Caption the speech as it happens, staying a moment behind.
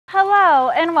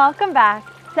Hello and welcome back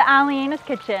to Alyena's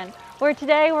Kitchen, where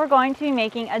today we're going to be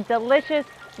making a delicious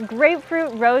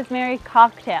grapefruit rosemary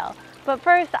cocktail. But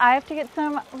first I have to get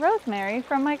some rosemary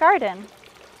from my garden.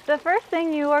 The first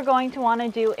thing you are going to want to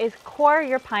do is core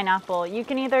your pineapple. You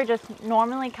can either just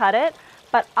normally cut it,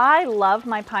 but I love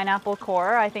my pineapple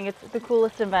core. I think it's the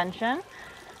coolest invention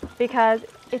because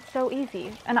it's so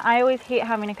easy and I always hate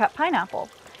having to cut pineapple.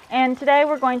 And today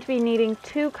we're going to be needing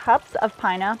 2 cups of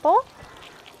pineapple.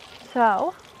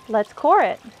 So let's core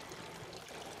it.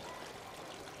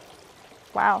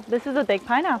 Wow, this is a big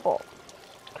pineapple.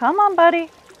 Come on, buddy.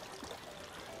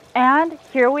 And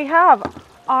here we have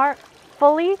our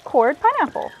fully cored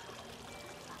pineapple.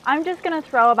 I'm just gonna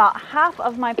throw about half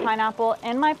of my pineapple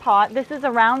in my pot. This is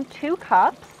around 2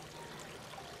 cups.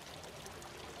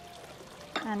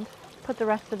 And put the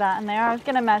rest of that in there. I was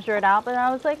gonna measure it out, but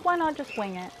I was like, why not just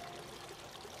wing it?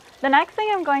 The next thing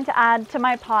I'm going to add to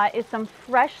my pot is some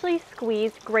freshly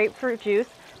squeezed grapefruit juice.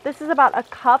 This is about a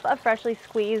cup of freshly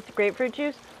squeezed grapefruit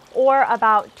juice, or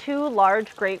about 2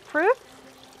 large grapefruits,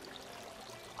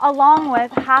 along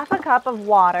with half a cup of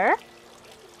water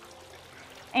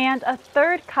and a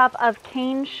 1/3 cup of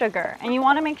cane sugar. And you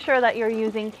want to make sure that you're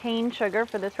using cane sugar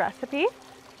for this recipe,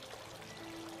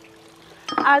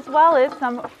 as well as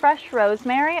some fresh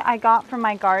rosemary I got from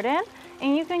my garden.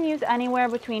 And you can use anywhere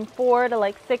between 4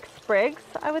 to 6 sprigs,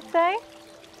 I would say.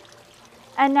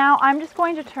 And now I'm just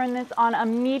going to turn this on a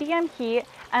medium heat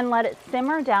and let it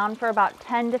simmer down for about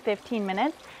 10 to 15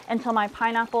 minutes until my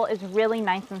pineapple is really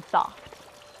nice and soft.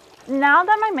 Now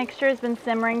that my mixture has been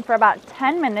simmering for about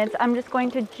 10 minutes, I'm just going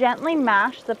to gently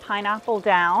mash the pineapple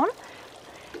down.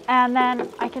 And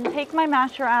then I can take my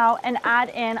masher out and add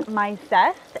in my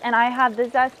zest. And I have the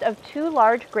zest of 2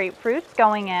 large grapefruits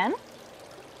going in.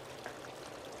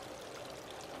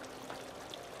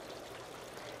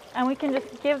 And we can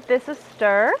just give this a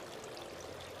stir.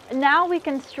 Now we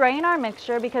can strain our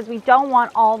mixture because we don't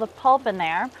want all the pulp in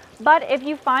there. But if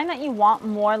you find that you want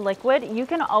more liquid, you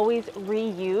can always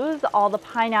reuse all the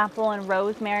pineapple and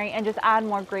rosemary and just add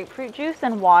more grapefruit juice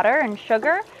and water and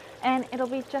sugar, and it'll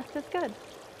be just as good.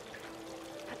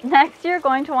 Next, you're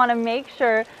going to want to make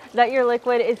sure that your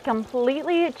liquid is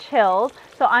completely chilled.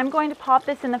 So I'm going to pop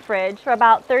this in the fridge for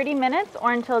about 30 minutes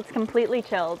or until it's completely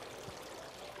chilled.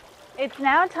 It's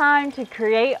now time to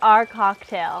create our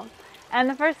cocktail. And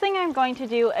the first thing I'm going to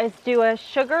do is do a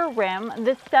sugar rim.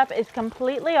 This step is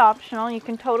completely optional. You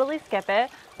can totally skip it,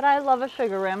 but I love a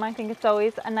sugar rim. I think it's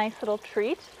always a nice little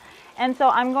treat. And so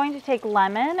I'm going to take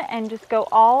lemon and just go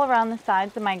all around the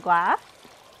sides of my glass.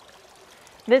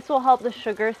 This will help the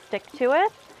sugar stick to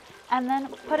it, and then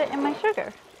put it in my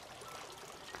sugar.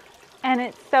 And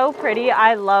it's so pretty.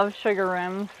 I love sugar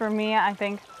rims. For me, I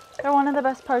think they're one of the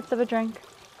best parts of a drink,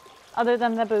 other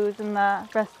than the booze and the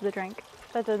rest of the drink.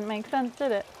 That doesn't make sense,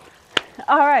 did it?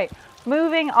 All right,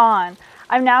 moving on.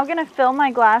 I'm now gonna fill my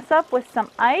glass up with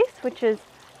some ice, which is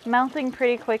melting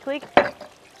pretty quickly.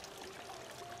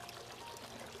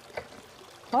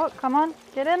 Oh, come on,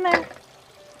 get in there.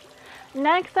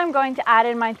 Next, I'm going to add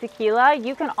in my tequila.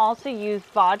 You can also use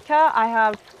vodka. I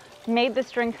have made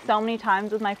this drink so many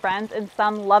times with my friends, and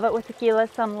some love it with tequila,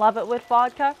 some love it with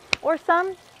vodka, or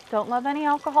some don't love any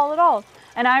alcohol at all.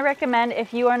 And I recommend,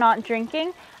 if you are not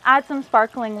drinking, add some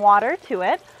sparkling water to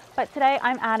it. But today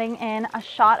I'm adding in a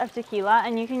shot of tequila,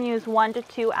 and you can use 1 to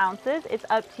 2 ounces. It's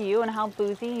up to you and how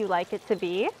boozy you like it to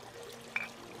be.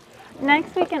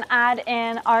 Next, we can add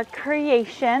in our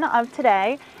creation of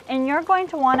today, and you're going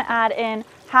to want to add in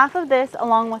half of this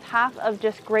along with half of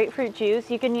just grapefruit juice.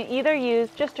 You can either use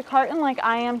just a carton like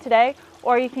I am today,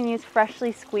 or you can use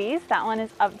freshly squeezed. That one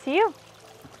is up to you.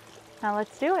 Now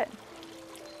let's do it.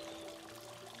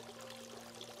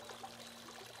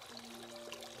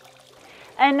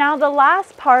 And now the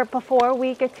last part before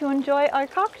we get to enjoy our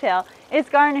cocktail is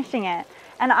garnishing it.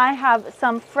 And I have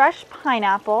some fresh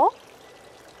pineapple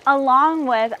along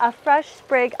with a fresh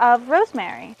sprig of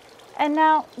rosemary. And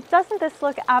now, doesn't this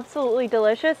look absolutely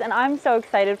delicious? And I'm so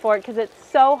excited for it because it's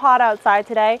so hot outside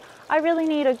today. I really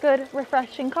need a good,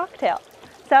 refreshing cocktail.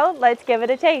 So let's give it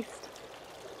a taste.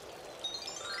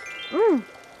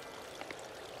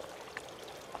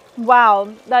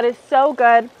 Wow, that is so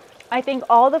good. I think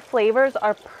all the flavors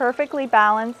are perfectly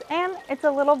balanced, and it's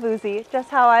a little boozy, just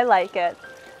how I like it.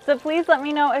 So please let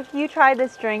me know if you try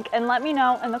this drink, and let me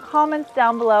know in the comments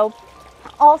down below.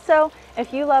 Also,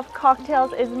 if you love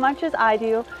cocktails as much as I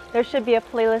do, there should be a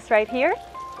playlist right here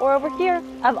or over here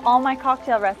of all my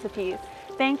cocktail recipes.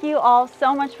 Thank you all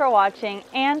so much for watching,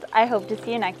 and I hope to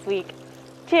see you next week.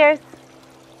 Cheers!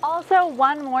 Also,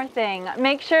 one more thing,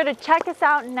 make sure to check us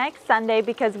out next Sunday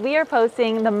because we are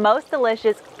posting the most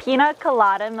delicious pina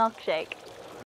colada milkshake.